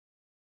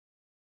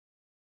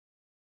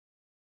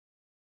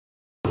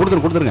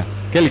கொடுத்துருங்க,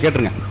 கேள்வி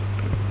கேட்டுருங்க.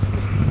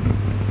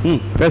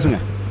 பேசுங்க.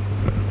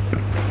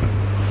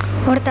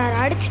 ஒருத்தர்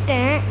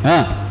அடிச்சிட்டேன்,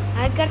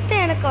 அதுக்கடுத்து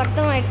எனக்கு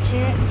வருத்தமாயிடுச்சு.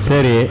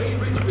 சரி,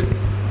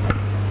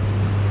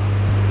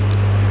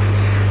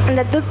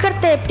 அந்த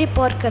துக்கத்தை எப்படி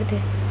போர்க்கிறது?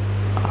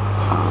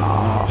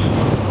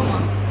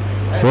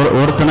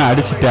 ஒருத்தனை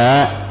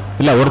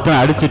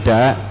அடிச்சிட்ட,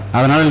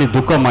 அதனால நீ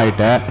துக்கம்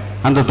ஆயிட்ட,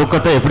 அந்த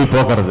துக்கத்தை எப்படி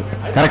போக்குறது?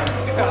 கரெக்ட்.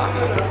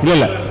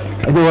 இல்ல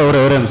இது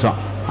ஒரு நிமிஷம்.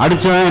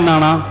 அடிச்சவன்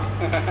என்னானா?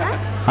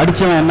 அடி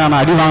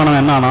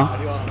வாங்கினவன் என்னானா?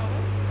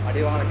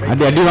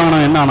 அடி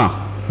வாங்கினவன் என்னானா?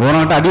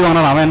 உனக்கிட்ட அடி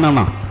வாங்கினான் அவன்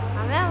என்னானா?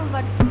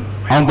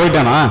 அவன்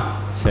போயிட்டானா?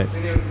 சரி.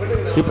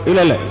 இப்போ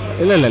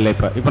இல்லை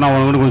இப்போ நான்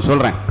உனக்கு கொஞ்சம்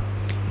சொல்கிறேன்.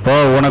 இப்போ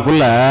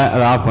உனக்குள்ள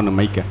அதை ஆஃப் பண்ணு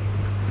மைக்க.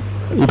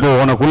 இப்போ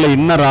உனக்குள்ள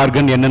இன்னர்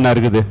ஆர்கன் என்னென்ன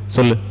இருக்குது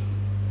சொல்லு.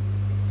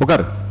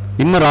 உட்கார்.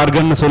 இன்னர்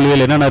ஆர்கன்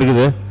சொல்லுவேல் என்னென்ன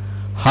இருக்குது?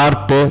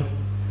 ஹார்ட்டு,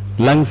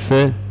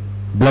 லங்ஸு,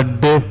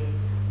 பிளட்டு,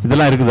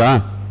 இதெல்லாம் இருக்குதா?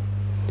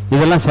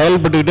 இதெல்லாம்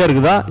செயல்பட்டுக்கிட்டே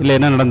இருக்குதா இல்லை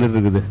என்ன நடந்துட்டு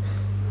இருக்குது?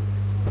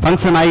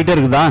 ஃபங்க்ஷன் ஆகிட்டே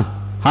இருக்குதா?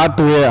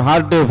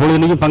 ஹார்ட்டு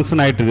பொழுதுனிக்கும்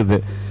ஃபங்க்ஷன் ஆகிட்டு இருக்குது,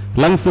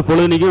 லங்ஸ்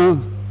பொழுதுனிக்கும்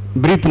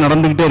பிரீத்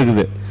நடந்துக்கிட்டே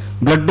இருக்குது,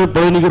 பிளட்டு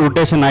பொழுதுனிக்கும்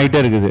ரொட்டேஷன் ஆகிட்டே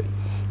இருக்குது.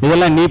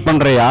 இதெல்லாம் நீ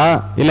பண்ணுறியா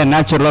இல்லை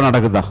நேச்சுரலாக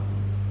நடக்குதா?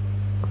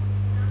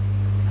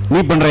 நீ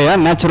பண்ணுறியா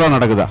நேச்சுரலாக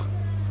நடக்குதா?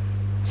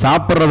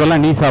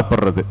 சாப்பிட்றதெல்லாம் நீ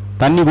சாப்பிட்றது,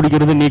 தண்ணி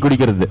குடிக்கிறது நீ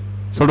குடிக்கிறது,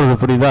 சொல்கிறது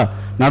புரியுதா?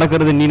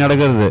 நடக்கிறது நீ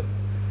நடக்கிறது,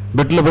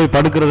 பெட்டில் போய்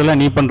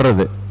படுக்கிறதெல்லாம் நீ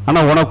பண்ணுறது.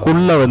 ஆனால்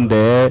உனக்குள்ள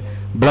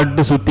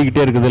பிளட்டு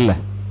சுற்றிக்கிட்டே இருக்குது இல்லை,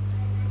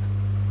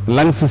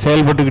 லங்ஸ்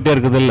செயல்பட்டுக்கிட்டே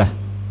இருக்குது இல்லை,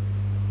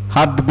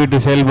 ஹார்ட் பீட்டு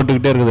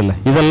செயல்பட்டுக்கிட்டே இருக்குது இல்லை.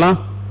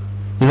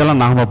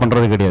 இதெல்லாம் நாம்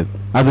பண்ணுறது கிடையாது.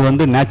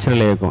 அது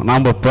நேச்சுரல் இயக்கம்.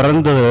 நாம்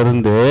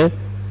பிறந்ததுலேருந்து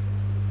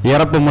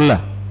இறப்பமில்ல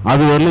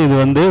அது வரலும்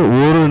இது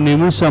ஒரு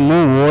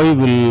நிமிஷமும்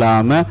ஓய்வு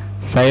இல்லாமல்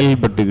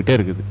செயல்பட்டுக்கிட்டே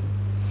இருக்குது.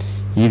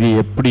 இது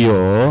எப்படியோ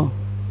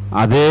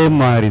அதே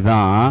மாதிரி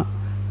தான்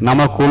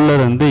நமக்குள்ள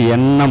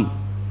எண்ணம்,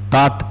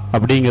 தாட்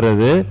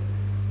அப்படிங்கிறது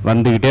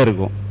வந்துக்கிட்டே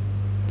இருக்கும்.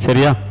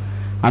 சரியா?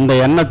 அந்த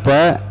எண்ணத்தை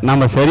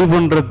நம்ம சரி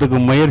பண்ணுறதுக்கு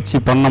முயற்சி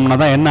பண்ணோம்னா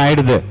தான் என்ன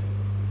ஆயிடுது?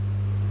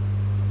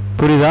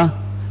 புரியுதா?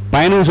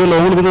 பயணம் சொல்ல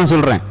உங்களுக்கு தான்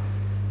சொல்கிறேன்.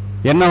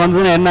 என்ன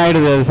வந்ததுன்னா என்ன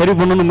ஆயிடுது? அது சரி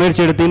பண்ணணும்னு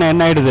முயற்சி எடுத்தீங்கன்னா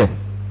என்ன ஆயிடுது?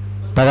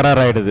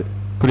 தகராறு ஆயிடுது.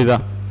 புரியுதா?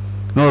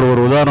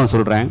 இன்னொரு உதாரணம்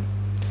சொல்கிறேன்.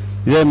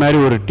 இதே மாதிரி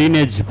ஒரு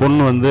டீனேஜ்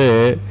பொண்ணு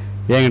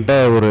என்கிட்ட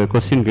ஒரு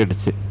கொஸ்டின்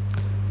கேட்டுச்சு.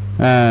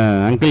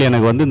 அங்கிள்,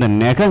 எனக்கு இந்த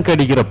நகம்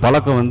கடிக்கிற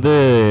பழக்கம்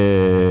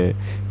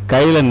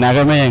கையில்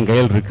நகமே என்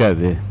கையில்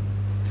இருக்காது,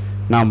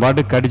 நான்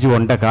பாட்டு கடிச்சு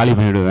ஒன்றை காலி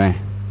பண்ணிவிடுவேன்,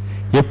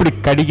 எப்படி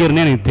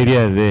கடிக்கிறேன்னு எனக்கு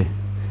தெரியாது,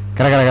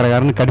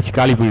 கரகரன்னு கடிச்சு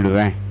காலி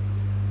பண்ணிவிடுவேன்,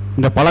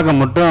 இந்த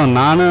பழக்கம் மட்டும்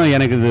நானும்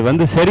எனக்கு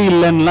இது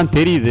சரியில்லைன்னுலாம்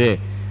தெரியுது,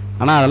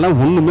 ஆனால் அதெல்லாம்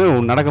ஒன்றுமே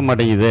நடக்க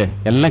மாட்டேங்குது,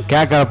 எல்லாம்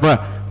கேட்குறப்ப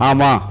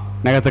ஆமாம்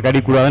நகத்தை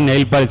கடிக்கூடாதுன்னு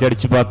நெயில் பாலிஷ்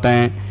அடித்து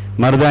பார்த்தேன்,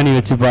 மருதாணி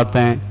வச்சு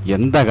பார்த்தேன்,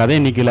 எந்த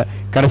கதையும் நிற்கல,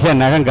 கடைசியாக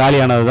நகம்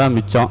காலியானது தான்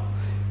மிச்சம்.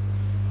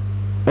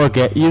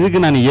 ஓகே, இதுக்கு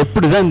நான்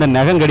எப்படி தான் இந்த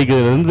நகம்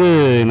கடிக்கிறது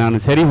நான்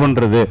சரி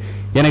பண்ணுறது?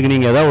 எனக்கு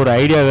நீங்கள் ஏதாவது ஒரு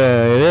ஐடியா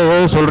ஏதோ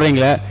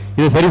சொல்கிறீங்களே,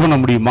 இதை சரி பண்ண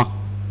முடியுமா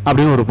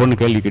அப்படின்னு ஒரு பொண்ணு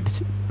கேள்வி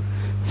கேட்டுச்சு.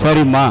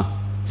 சரிம்மா,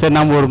 சரி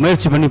நம்ம ஒரு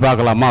முயற்சி பண்ணி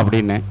பார்க்கலாமா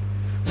அப்படின்னு.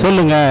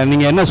 சொல்லுங்கள்,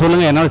 நீங்கள் என்ன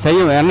சொல்லுங்கள், என்னால்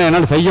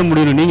செய்ய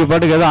முடியணும். நீங்கள்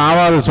பாட்டுக்கு எதோ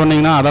ஆவாது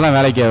சொன்னீங்கன்னா அதெல்லாம்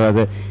வேலைக்கு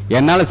ஆகாது.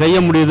 என்னால் செய்ய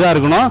முடியுதா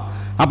இருக்கணும்,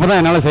 அப்போ தான்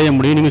என்னால் செய்ய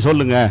முடியும், நீங்கள்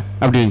சொல்லுங்கள்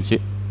அப்படின்ச்சு.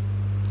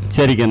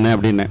 சரிக்கண்ணே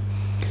அப்படின்னு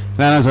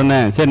நான் என்ன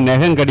சொன்னேன், சரி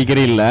நகம்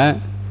கடிக்கிறீல்ல,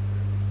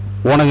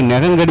 உனக்கு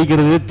நகம்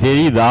கடிக்கிறது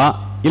தெரியுதா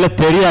இல்லை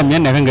தெரியாமையா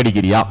நகம்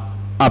கடிக்கிறியா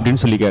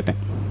அப்படின்னு சொல்லி கேட்டேன்.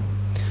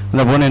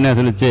 அந்த பொண்ணு என்ன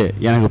சொல்லிச்சு,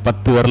 எனக்கு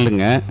 10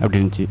 விரலுங்க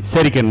அப்படின்ச்சு.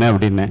 சரிக்கண்ணே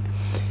அப்படின்னேன்.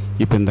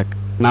 இப்போ இந்த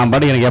நான்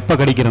பாட்டுக்கு எனக்கு எப்போ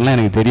கடிக்கிறேன்னா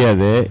எனக்கு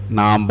தெரியாது,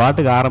 நான்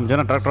பாட்டுக்கு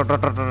ஆரம்பிச்சேன்னா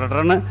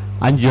டன்னு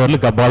 5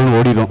 விரலுக்கு அப்பாலும்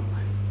ஓடிடும்,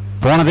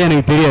 போனதே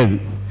எனக்கு தெரியாது.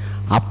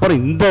 அப்புறம்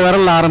இந்த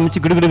விரல்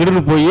ஆரம்பித்து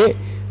கிடுக்கிடுன்னு போய்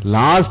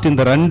லாஸ்ட்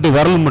இந்த 2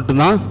 விரல்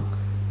மட்டும்தான்,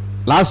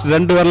 லாஸ்ட்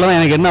 2 விரல் தான்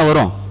எனக்கு என்ன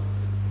வரும்,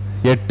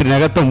 8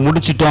 நகத்தை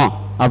முடிச்சிட்டோம்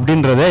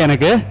அப்படின்றத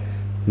எனக்கு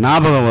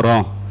ஞாபகம்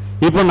வரும்.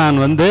 இப்போ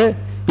நான்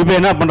இப்போ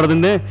என்ன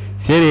பண்ணுறதுன்னு,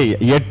 சரி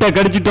 8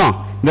 கடிச்சிட்டோம்,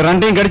 இந்த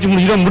 2ஐயும் கடிச்சு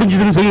முடிச்சுட்டோம்,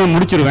 முடிஞ்சதுன்னு சொல்லி நான்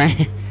முடிச்சிருவேன்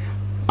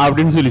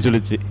அப்படின்னு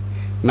சொல்லிச்சு.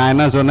 நான்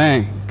என்ன சொன்னேன்,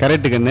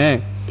 கரெக்டு கண்ணு,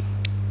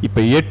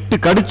 இப்போ 8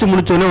 கடிச்சு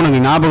முடிச்சோடனே உனக்கு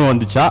ஞாபகம்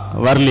வந்துச்சா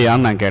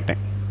வரலையான்னு நான் கேட்டேன்.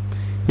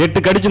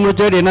 8 கடிச்சு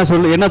முடிச்சோட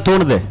என்ன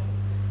தோணுது,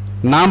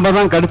 நாம்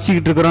தான்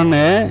கடிச்சிக்கிட்டு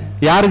இருக்கிறோன்னு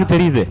யாருக்கு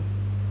தெரியுது?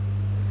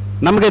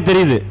 நமக்கே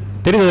தெரியுது.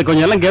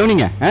 கொஞ்சம் எல்லாம்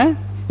கவனிங்க.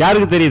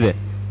 யாருக்கு தெரியுது?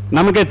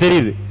 நமக்கே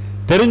தெரியுது.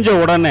 தெரிஞ்ச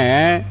உடனே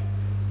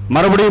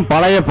மறுபடியும்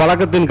பழைய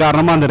பழக்கத்தின்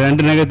காரணமாக அந்த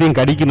 2 நகத்தையும்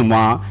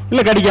கடிக்கணுமா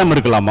இல்லை கடிக்காமல்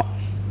இருக்கலாமா?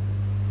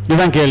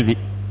 இதுதான் கேள்வி.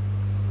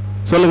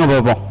 சொல்லுங்க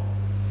பார்ப்போம்.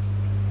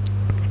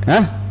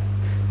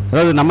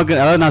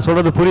 அதாவது நான்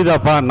சொல்றது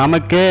புரியுதாப்பா?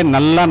 நமக்கே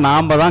நல்லா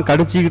நாம தான்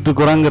கடிச்சிக்கிட்டு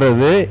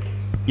இருக்கிறோங்கிறது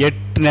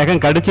 8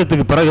 நகம்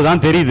கடிச்சதுக்கு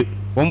பிறகுதான் தெரியுது.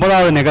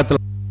 9வது நகத்துல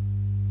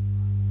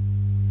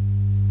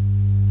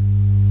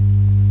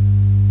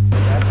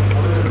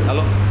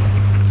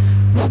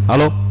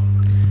ஹலோ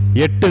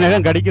 8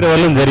 நகம்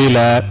கடிக்கிறவர்களும் தெரியல,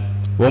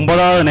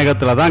 9வது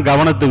நகத்துல தான்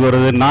கவனத்துக்கு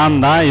வருது, நான்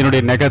தான்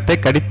என்னுடைய நகத்தை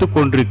கடித்து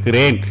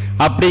கொண்டிருக்கிறேன்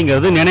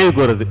அப்படிங்கிறது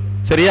நினைவுக்கு வருது.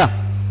 சரியா?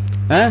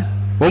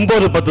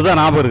 9, 10 தான்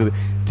ஞாபகம் இருக்குது.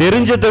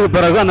 தெரிஞ்சதுக்கு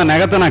பிறகு அந்த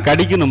நகத்தை நான்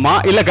கடிக்கணுமா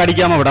இல்லை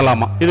கடிக்காம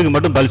விடலாமா? இதுக்கு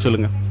மட்டும் பதில்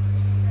சொல்லுங்க.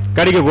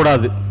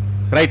 கடிக்கக்கூடாது.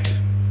 ரைட்.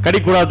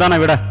 கடிக்கூடாது தானே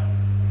விட?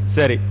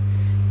 சரி,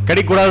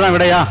 கடிக்கூடாது தான்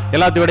விடையா?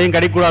 எல்லாத்து விடையும்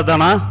கடிக்கூடாது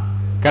தானா?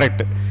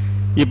 கரெக்ட்.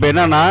 இப்போ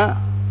என்னன்னா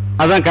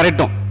அதான்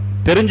கரெக்டும்.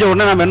 தெரிஞ்ச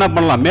உடனே நம்ம என்ன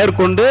பண்ணலாம்?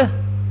 மேற்கொண்டு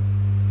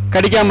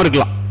கடிக்காம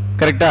இருக்கலாம்.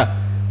 கரெக்டா?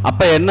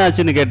 அப்ப என்ன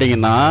ஆச்சுன்னு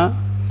கேட்டீங்கன்னா,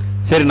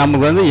 சரி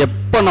நமக்கு வந்து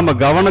எப்போ நம்ம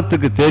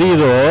கவனத்துக்கு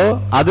தெரியுதோ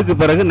அதுக்கு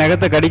பிறகு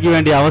நகத்தை கடிக்க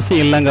வேண்டிய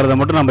அவசியம் இல்லைங்கிறத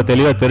மட்டும் நம்ம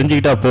தெளிவாக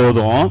தெரிஞ்சுக்கிட்டா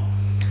போதும்.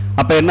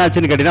 அப்போ என்ன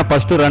ஆச்சுன்னு கேட்டீங்கன்னா,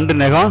 ஃபர்ஸ்ட் 2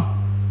 நகம்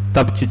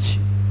தப்பிச்சிச்சு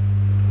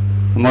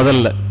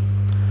முதல்ல.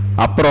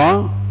 அப்புறம்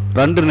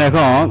 2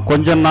 நகம்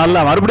கொஞ்ச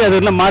நாள்ல மறுபடியும் அது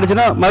என்ன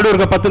மாறிச்சுன்னா மறுபடியும்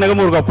ஒரு 10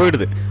 நகமும் ஒருக்கா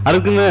போயிடுது.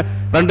 அதுக்குன்னு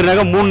 2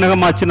 நகம் 3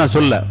 நகம் ஆச்சு நான்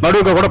சொல்ல,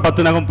 மறுபடியும் கூட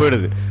 10 நகம்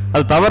போயிடுது.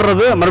 அது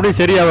தவறுறது மறுபடியும்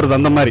சரியா வருது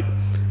அந்த மாதிரி.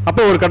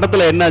 அப்போ ஒரு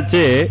கட்டத்தில்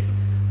என்னாச்சு,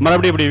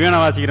 மறுபடியும் இப்படி வீணை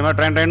வாசிக்கிற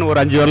மாதிரி ட்ரெயின் ஒரு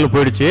 5 விரல்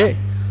போயிடுச்சு.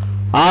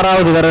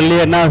 6வது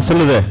விரல்லையே என்ன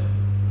சொல்லுது,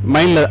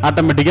 மைண்டில்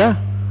ஆட்டோமேட்டிக்காக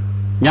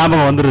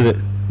ஞாபகம் வந்துடுது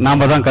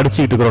நாம் தான்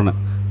கடிச்சிக்கிட்டு இருக்கிறோன்னு.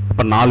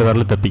 அப்போ 4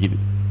 விரல் தப்பிக்குது.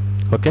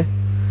 ஓகே,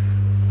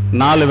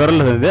 4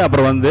 விரல் இருந்து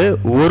அப்புறம் வந்து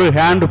ஒரு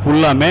ஹேண்டு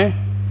ஃபுல்லாமே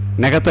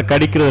நகத்தை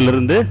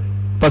கடிக்கிறதுலேருந்து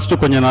ஃபஸ்ட்டு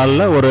கொஞ்ச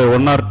நாளில் ஒரு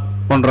 1 or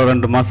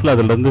 1.5-2 மாதத்தில்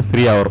அதுலேருந்து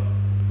ஃப்ரீயாக வரும்.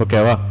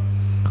 ஓகேவா?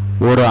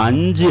 ஒரு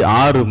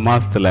 5-6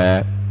 மாதத்தில்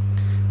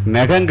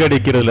நகம்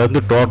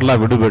கடிக்கிறதுலேருந்து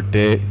டோட்டலாக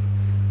விடுபட்டு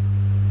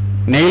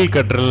நெயில்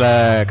கட்டுறல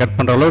கட்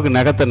பண்ணுற அளவுக்கு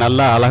நகத்தை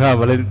நல்லா அழகாக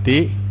வளர்த்தி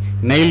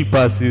நெயில்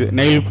பாஸ்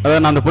அதாவது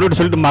நான் அந்த பொருட்டு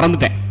சொல்லிட்டு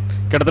மறந்துட்டேன்.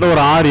 கிட்டத்தட்ட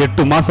ஒரு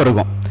 6-8 மாதம்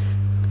இருக்கும்.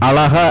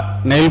 அழகாக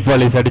நெயில்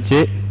பாலிஷ் அடித்து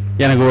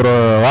எனக்கு ஒரு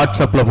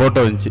வாட்ஸ்அப்பில்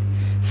ஃபோட்டோ வந்துச்சு.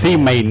 சி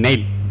மை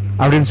நெயில்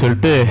அப்படின்னு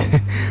சொல்லிட்டு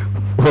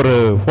ஒரு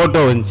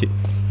ஃபோட்டோ வந்துச்சு.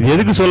 இது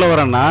எதுக்கு சொல்ல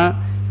வரேன்னா,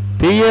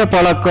 தீய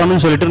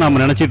பழக்கம்னு சொல்லிட்டு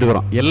நம்ம நினச்சிட்டு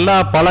இருக்கிறோம். எல்லா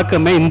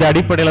பழக்கமே இந்த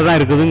அடிப்படையில் தான்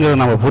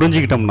இருக்குதுங்கிறத நம்ம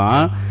புரிஞ்சுக்கிட்டோம்னா,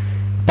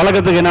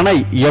 பழக்கத்துக்கு என்னன்னா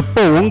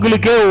எப்போ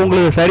உங்களுக்கு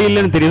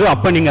சரியில்லைன்னு தெரியுதோ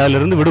அப்போ நீங்கள்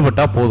அதிலிருந்து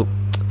விடுபட்டா போதும்.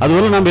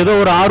 அதுபோல நம்ம ஏதோ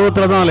ஒரு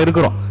ஆர்வத்தில் தான் அதில்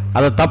இருக்கிறோம்.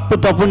 அதை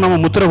தப்புன்னு நம்ம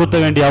முத்திரை குத்த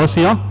வேண்டிய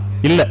அவசியம்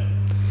இல்லை.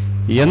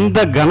 எந்த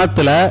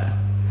கணத்தில்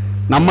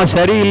நம்ம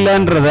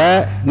சரியில்லைன்றத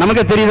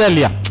நமக்கே தெரியுதா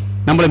இல்லையா?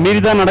 நம்மளை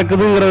மீறி தான்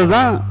நடக்குதுங்கிறது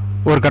தான்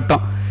ஒரு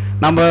கட்டம்.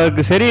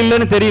 நமக்கு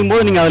சரியில்லைன்னு தெரியும்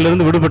போது நீங்கள்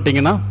அதிலிருந்து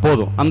விடுபட்டீங்கன்னா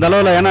போதும். அந்த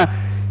அளவில் ஏன்னா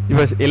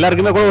இப்போ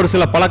எல்லாருக்குமே கூட ஒரு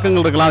சில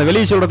பழக்கங்கள் இருக்கலாம். அது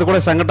வெளியே சொல்கிறது கூட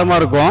சங்கட்டமாக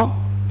இருக்கும்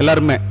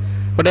எல்லாருமே.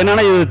 பட்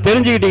என்னன்னா இது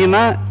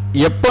தெரிஞ்சுக்கிட்டீங்கன்னா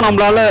எப்போ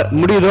நம்மளால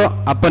முடியுதோ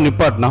அப்போ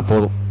நிப்பாட்டினா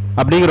போதும்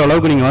அப்படிங்கிற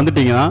அளவுக்கு நீங்கள்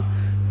வந்துட்டீங்கன்னா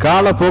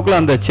காலப்போக்கில்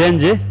அந்த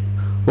சேஞ்சு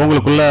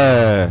உங்களுக்குள்ள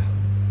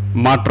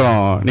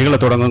மாற்றம் நிகழ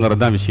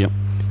தொடங்குங்கிறது தான் விஷயம்.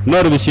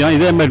 இன்னொரு விஷயம்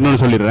இதே மாதிரி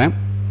இன்னொன்று சொல்லிடுறேன்.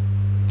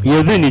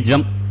 எது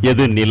நிஜம்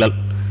எது நிழல்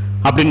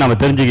அப்படின்னு நம்ம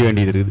தெரிஞ்சுக்க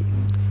வேண்டியது இருக்குது.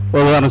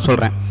 ஒரு உதாரணம்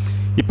சொல்கிறேன்.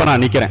 இப்போ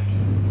நான் நிற்கிறேன்,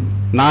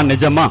 நான்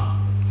நிஜமா?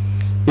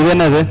 இது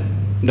என்னது?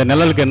 இந்த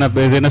நிழலுக்கு என்ன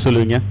இது என்ன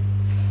சொல்லுவீங்க?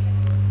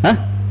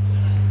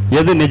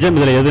 எது நிஜம்,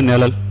 இதில் எது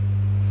நிழல்?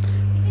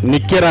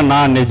 நிக்கிற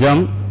நான்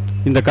நிஜம்,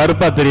 இந்த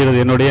கருப்பா தெரிகிறது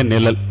என்னுடைய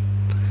நிழல்.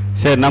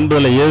 சரி, நம்ம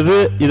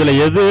இதுல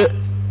எது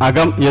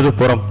அகம் எது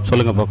புறம்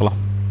சொல்லுங்க பார்க்கலாம்.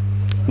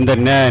 இந்த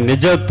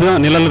நிஜத்து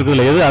நிழல்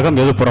இருக்குதுல எது அகம்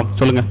எது புறம்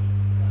சொல்லுங்க.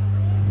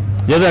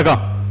 எது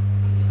அகம்?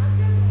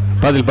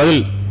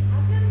 பதில்.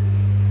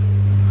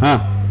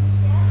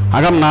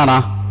 அகம் நானா?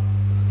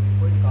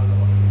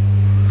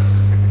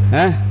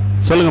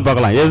 சொல்லுங்க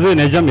பார்க்கலாம். எது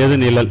நிஜம் எது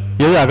நிழல்,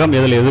 எது அகம்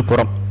எதுல எது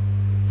புறம்?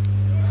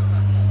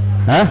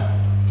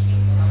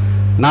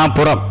 நான்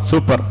புறம்.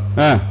 சூப்பர்.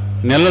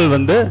 நிழல்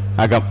வந்து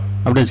அகம்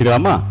அப்படின்னு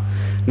வச்சுக்கலாமா?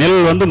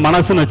 நிழல் வந்து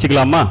மனசுன்னு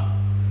வச்சுக்கலாமா?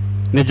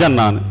 நிஜம்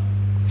நான்.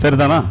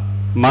 சரிதானா?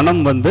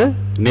 மனம் வந்து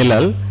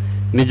நிழல்,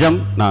 நிஜம்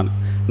நான்.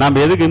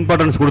 நாம் எதுக்கு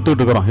இம்பார்ட்டன்ஸ்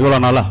கொடுத்துக்கிட்டு இருக்கிறோம் இவ்வளோ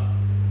நாளா?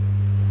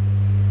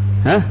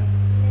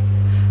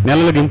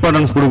 நிழலுக்கு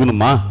இம்பார்ட்டன்ஸ்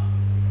கொடுக்கணுமா?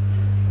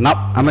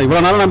 நம்ம இவ்வளோ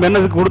நாள் நம்ம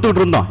என்னதுக்கு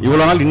கொடுத்துக்கிட்டு இருந்தோம்?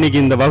 இவ்வளோ நாள் இன்னைக்கு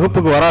இந்த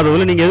வகுப்புக்கு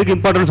வராதவங்க நீங்கள் எதுக்கு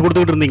இம்பார்ட்டன்ஸ்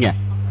கொடுத்துக்கிட்டு இருந்தீங்க?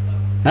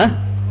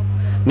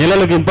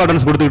 நிழலுக்கு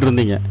இம்பார்ட்டன்ஸ் கொடுத்துக்கிட்டு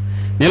இருந்தீங்க.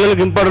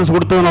 நிழலுக்கு இம்பார்ட்டன்ஸ்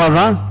கொடுத்ததுனால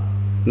தான்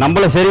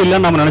நம்மள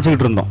சரியில்லைன்னு நம்ம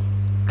நினச்சிக்கிட்டு இருந்தோம்.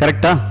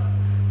 கரெக்டா?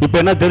 இப்போ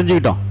என்ன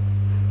தெரிஞ்சுக்கிட்டோம்?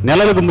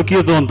 நிழலுக்கு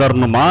முக்கியத்துவம்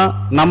தரணுமா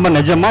நம்ம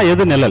நிஜமா?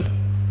 எது நிழல்?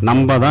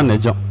 நம்ம தான்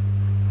நிஜம்.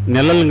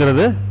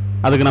 நிழலுங்கிறது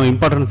அதுக்கு நம்ம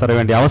இம்பார்ட்டன்ஸ் தர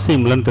வேண்டிய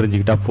அவசியம் இல்லைன்னு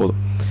தெரிஞ்சுக்கிட்டா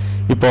போதும்.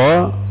 இப்போ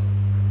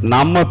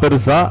நம்ம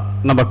பெருசா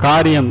நம்ம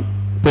காரியம்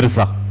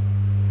பெருசா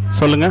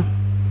சொல்லுங்க.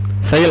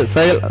 செயல்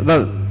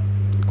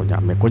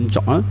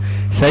கொஞ்சம்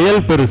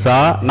செயல் பெருசா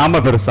நாம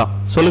பெருசா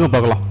சொல்லுங்க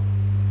பார்க்கலாம்.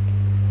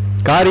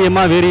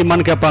 காரியமா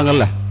வீரியமான்னு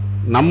கேட்பாங்கல்ல.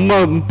 நம்ம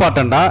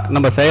இம்பார்ட்டண்டா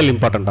நம்ம செயல்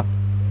இம்பார்ட்டண்டா?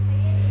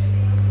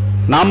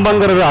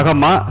 நாமங்கிறது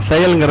அகமா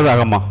செயல்ங்கிறது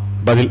அகமா?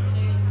 பதில்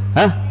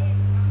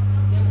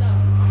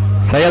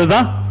செயல்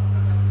தான்.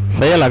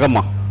 செயல்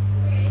அகமா?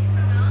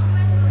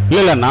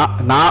 இல்ல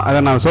நான் அதை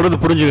நான்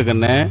சொல்றது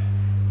புரிஞ்சுக்கன்னு.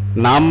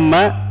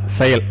 நம்ம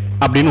செயல்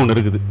அப்படின்னு ஒன்று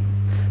இருக்குது.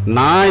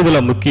 நான் இதுல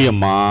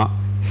முக்கியமா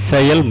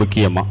செயல்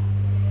முக்கியமா?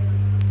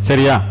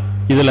 சரியா?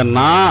 இதுல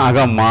நான்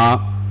அகமா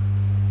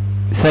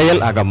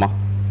செயல் அகமா?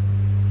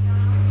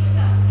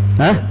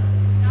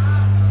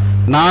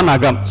 நான்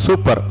அகம்.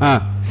 சூப்பர்.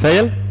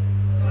 செயல்.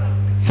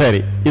 சரி,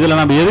 இதுல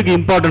நம்ம எதுக்கு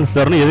இம்பார்ட்டன்ஸ்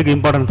தரணும் எதுக்கு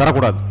இம்பார்ட்டன்ஸ்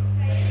தரக்கூடாது?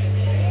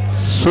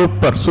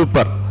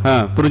 சூப்பர்.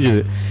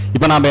 புரிஞ்சுது.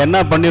 இப்ப நாம என்ன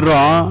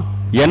பண்ணிடுறோம்?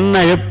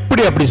 என்ன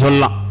எப்படி அப்படி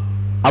சொல்லலாம்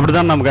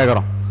அப்படிதான் நம்ம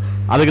கேட்கிறோம்.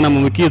 அதுக்கு நம்ம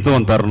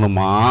முக்கியத்துவம்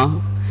தரணுமா,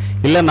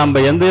 இல்லை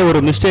நம்ம எந்த ஒரு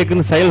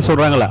மிஸ்டேக்குன்னு செயல்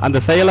சொல்றாங்களே அந்த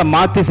செயலை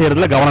மாற்றி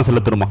செய்யறதுல கவனம்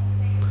செலுத்தணுமா?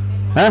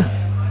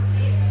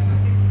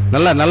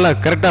 நல்லா நல்லா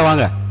கரெக்டாக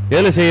வாங்க.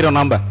 எதில் செய்கிறோம்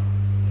நாம்?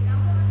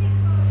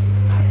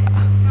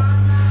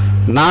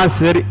 நான்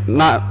சரி,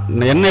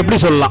 நான் என்ன எப்படி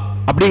சொல்லலாம்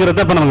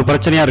அப்படிங்கிறத இப்போ நமக்கு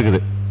பிரச்சனையாக இருக்குது.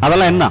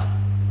 அதெல்லாம் என்ன?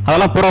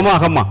 அதெல்லாம் புறமா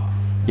அகமா?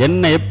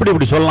 என்ன எப்படி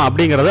இப்படி சொல்லலாம்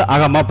அப்படிங்கிறது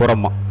அகமா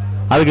புறமா?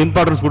 அதுக்கு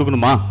இம்பார்ட்டன்ஸ்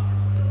கொடுக்கணுமா?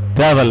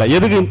 தேவையில்லை.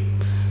 எதுக்கு?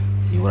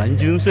 ஒரு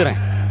 5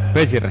 நிமிஷம்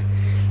பேசிடுறேன்.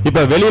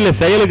 இப்போ வெளியில்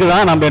செயலுக்கு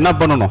தான் நம்ம என்ன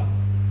பண்ணணும்?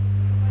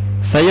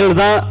 செயல்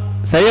தான்.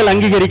 செயல்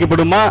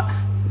அங்கீகரிக்கப்படுமா?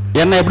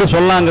 என்ன எப்படி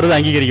சொல்லலாங்கிறது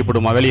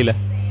அங்கீகரிக்கப்படுமா? வெளியில்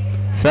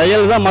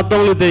செயல் தான்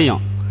மற்றவங்களுக்கு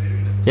தெரியும்.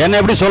 என்ன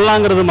எப்படி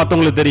சொல்லலாங்கிறது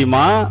மற்றவங்களுக்கு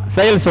தெரியுமா?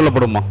 செயல்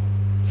சொல்லப்படுமா?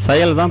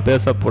 செயல் தான்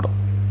பேசப்படும்.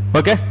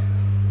 ஓகே,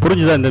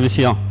 புரிஞ்சுதா இந்த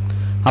விஷயம்?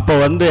 அப்போ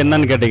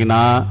என்னன்னு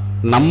கேட்டிங்கன்னா,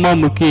 நம்ம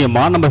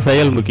முக்கியமா நம்ம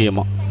செயல்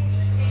முக்கியமா?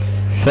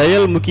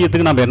 செயல்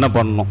முக்கியத்துக்கு நம்ம என்ன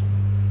பண்ணணும்?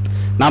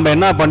 நாம்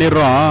என்ன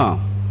பண்ணிடுறோம்,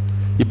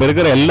 இப்போ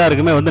இருக்கிற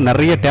எல்லாருக்குமே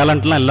நிறைய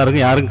டேலண்ட்லாம்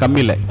எல்லாருக்கும் யாருக்கும்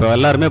கம்மி இல்லை. இப்போ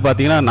எல்லாருமே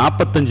பார்த்தீங்கன்னா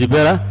 45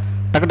 பேரை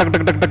டக்கு டக்கு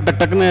டக்கு டக்கு டக்கு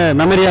டக்கு டக்குன்னு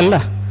மெமரியா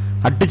இல்லை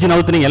அடிச்சு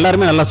நவுத்துனீங்க.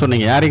 எல்லாருமே நல்லா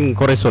சொன்னீங்க, யாரையும்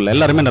குறை சொல்ல,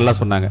 எல்லாருமே நல்லா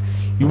சொன்னாங்க.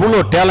 இவ்வளோ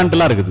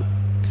டேலண்ட்லாம் இருக்குது.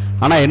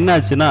 ஆனால் என்ன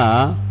ஆச்சுன்னா,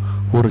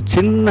 ஒரு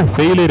சின்ன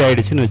ஃபெயிலியர்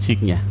ஆயிடுச்சுன்னு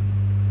வச்சுக்கிங்க,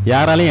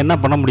 யாராலையும் என்ன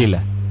பண்ண முடியல,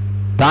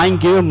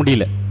 தாங்கிக்கவே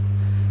முடியல.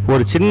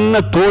 ஒரு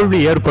சின்ன தோல்வி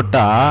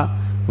ஏற்பட்டா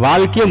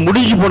வாழ்க்கையை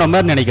முடிஞ்சு போன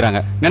மாதிரி நினைக்கிறாங்க.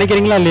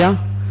 நினைக்கிறீங்களா இல்லையா?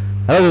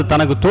 அதாவது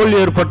தனக்கு தோல்வி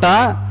ஏற்பட்டா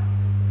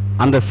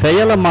அந்த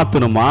செயலை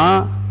மாற்றணுமா,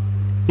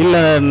 இல்லை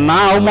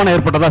நான் அவமானம்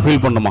ஏற்பட்டதா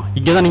ஃபீல் பண்ணுமா?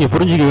 இங்கே தான் நீங்கள்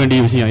புரிஞ்சிக்க வேண்டிய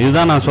விஷயம்.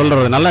 இதுதான் நான்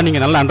சொல்கிறது. நல்லா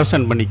நீங்கள் நல்லா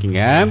அண்டர்ஸ்டாண்ட்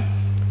பண்ணிக்கிங்க.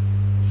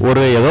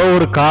 ஏதோ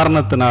ஒரு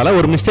காரணத்தினால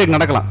ஒரு மிஸ்டேக்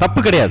நடக்கலாம், தப்பு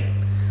கிடையாது.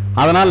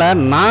 அதனால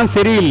நான்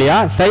சரியில்லையா,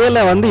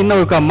 செயலை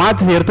இன்னொரு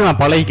மாற்றி செய்யறது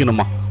நான்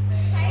பழகிக்கணுமா?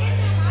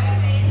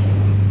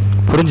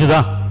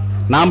 புரிஞ்சுதா?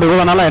 நாம்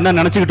இவ்வளோ நாளாக என்ன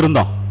நினச்சிக்கிட்டு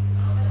இருந்தோம்?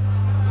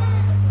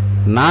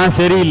 நான்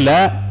சரியில்லை,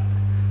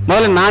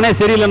 முதல்ல நானே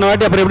சரியில்லைன்னு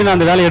வாட்டி அப்புறம் எப்படி நான்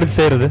அந்த வேலையை எடுத்து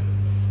செய்யறது?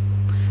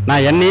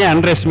 நான் என்னையே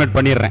அண்டர் எஸ்டிமேட்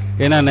பண்ணிடுறேன்.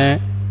 என்னன்னு,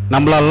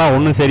 நம்மளாலாம்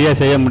ஒன்றும் சரியாக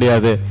செய்ய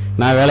முடியாது,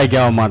 நான் வேலைக்கு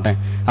ஆக மாட்டேன்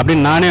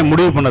அப்படின்னு நானே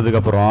முடிவு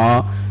பண்ணதுக்கப்புறம்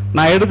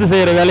நான் எடுத்து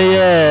செய்கிற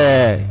வேலையே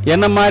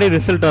என்ன மாதிரி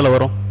ரிசல்ட் அதில்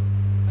வரும்?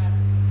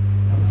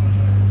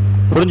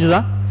 புரிஞ்சுதா?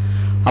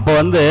 அப்போ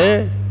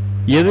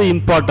எது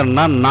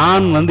இம்பார்ட்டன்ட்னா,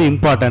 நான்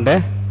இம்பார்ட்டண்ட்டே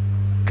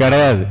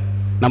கிடையாது.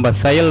 நம்ம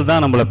செயல்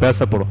தான் நம்மளை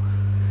பேசப்படும்.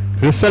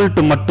 ரிசல்ட்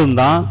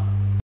மட்டும்தான்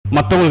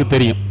மற்றவங்களுக்கு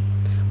தெரியும்.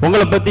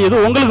 உங்களை பற்றி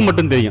எதுவும் உங்களுக்கு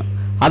மட்டும் தெரியும்.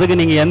 அதுக்கு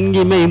நீங்கள்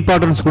எங்கேயுமே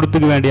இம்பார்ட்டன்ஸ்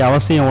கொடுத்துக்க வேண்டிய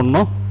அவசியம்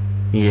ஒன்றும்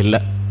இங்கே இல்லை.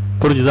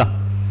 புரிஞ்சுதா?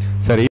 சரி.